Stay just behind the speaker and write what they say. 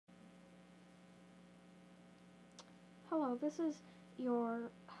Hello, this is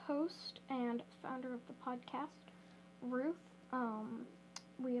your host and founder of the podcast, Ruth.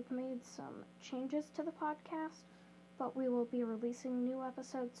 We have made some changes to the podcast, but we will be releasing new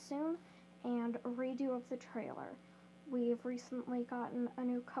episodes soon and a redo of the trailer. We've recently gotten a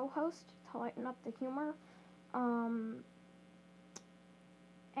new co-host to lighten up the humor,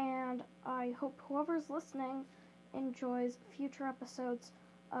 and I hope whoever's listening enjoys future episodes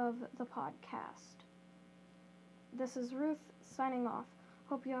of the podcast. This is Ruth signing off.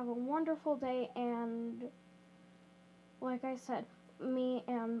 Hope you have a wonderful day, and like I said, me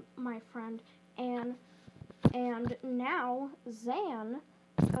and my friend Anne, and now Zan,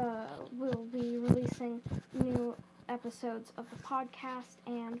 will be releasing new episodes of the podcast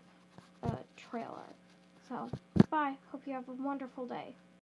and a trailer. So, bye. Hope you have a wonderful day.